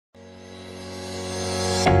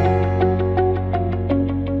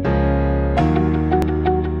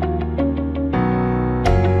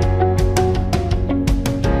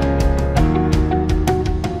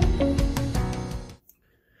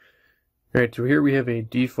Alright, so here we have a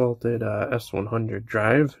defaulted S100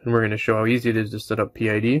 drive, and we're going to show how easy it is to set up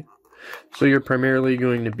PID. So you're primarily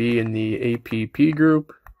going to be in the APP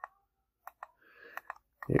group.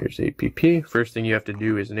 Here's APP. First thing you have to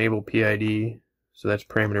do is enable PID. So that's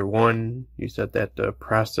parameter 1. You set that to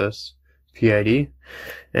process PID.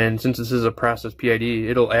 And since this is a process PID,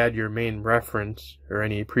 it'll add your main reference or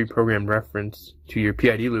any pre-programmed reference to your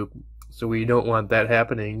PID loop. So we don't want that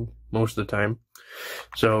happening most of the time.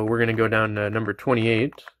 So we're going to go down to number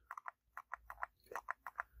 28.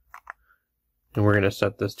 And we're going to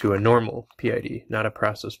set this to a normal PID, not a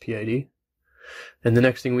process PID. And the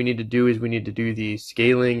next thing we need to do is we need to do the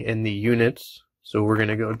scaling and the units. So we're going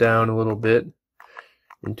to go down a little bit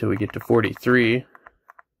until we get to 43.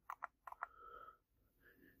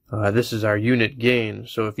 This is our unit gain.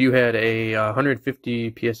 So if you had a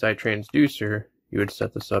 150 PSI transducer, you would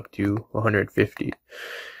set this up to 150.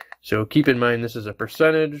 So keep in mind this is a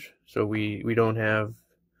percentage, so we don't have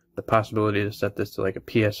the possibility to set this to like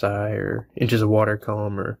a PSI or inches of water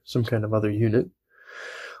column or some kind of other unit.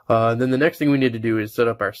 Then the next thing we need to do is set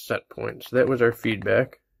up our set point. So that was our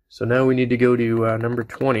feedback. So now we need to go to number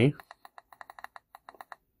 20.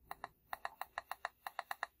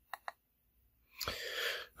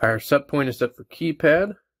 Our set point is set for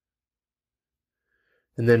keypad.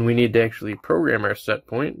 And then we need to actually program our set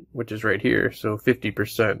point, which is right here, so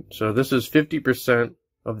 50%. So this is 50%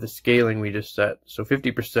 of the scaling we just set. So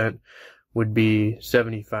 50% would be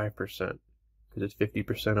 75%, because it's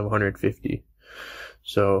 50% of 150.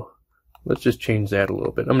 So let's just change that a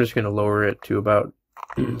little bit. I'm just going to lower it to about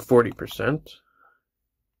 40%. So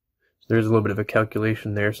there's a little bit of a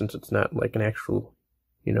calculation there, since it's not like an actual,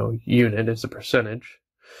 unit, it's a percentage.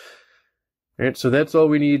 All right, so that's all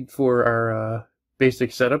we need for our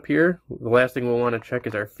basic setup here. The last thing we'll want to check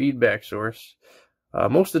is our feedback source.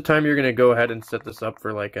 Most of the time you're going to go ahead and set this up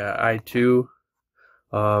for like a I2,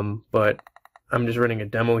 but I'm just running a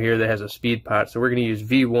demo here that has a speed pot, so we're going to use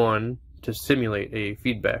V1 to simulate a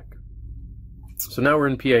feedback. So now we're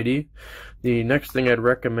in PID. The next thing I'd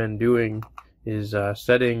recommend doing is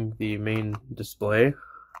setting the main display.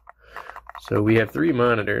 So we have 3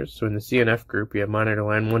 monitors. So in the CNF group we have monitor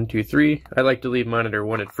line 1, 2, 3. I like to leave monitor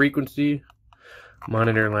 1 at frequency.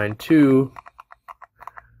 Monitor line 2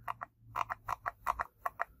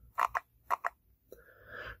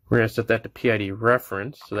 we're going to set that to PID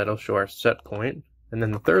reference, so that'll show our set point. And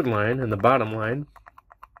then the third line and the bottom line,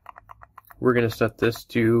 we're going to set this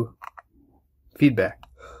to feedback.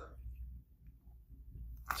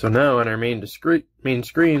 So now on our main screen,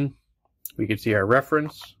 we can see our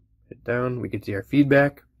reference. Hit down, we can see our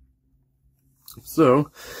feedback. So,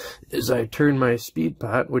 as I turn my speed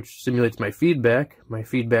pot, which simulates my feedback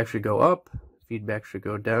should go up, feedback should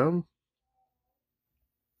go down.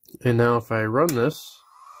 And now if I run this,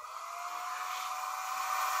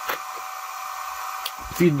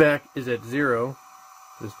 feedback is at 0,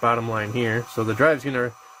 this bottom line here, so the drive's going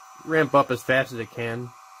to ramp up as fast as it can.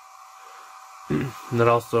 And that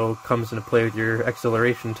also comes into play with your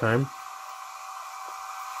acceleration time.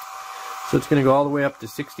 So it's going to go all the way up to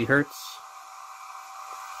 60 Hertz.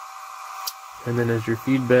 And then as your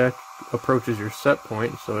feedback approaches your set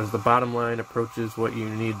point, so as the bottom line approaches what you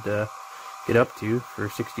need to get up to for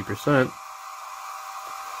 60%,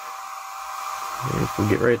 if we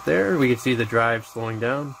get right there, we can see the drive slowing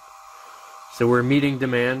down. So we're meeting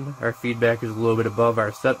demand. Our feedback is a little bit above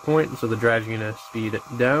our set point, so the drive's going to speed it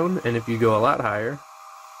down. And if you go a lot higher,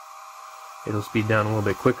 it'll speed down a little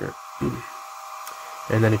bit quicker.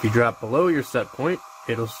 And then if you drop below your set point,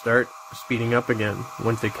 it'll start speeding up again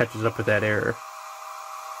once it catches up with that error.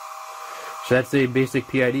 So that's a basic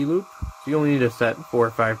PID loop. So you only need to set 4 or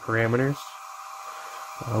 5 parameters.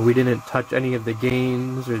 We didn't touch any of the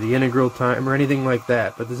gains or the integral time or anything like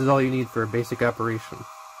that, but this is all you need for a basic operation.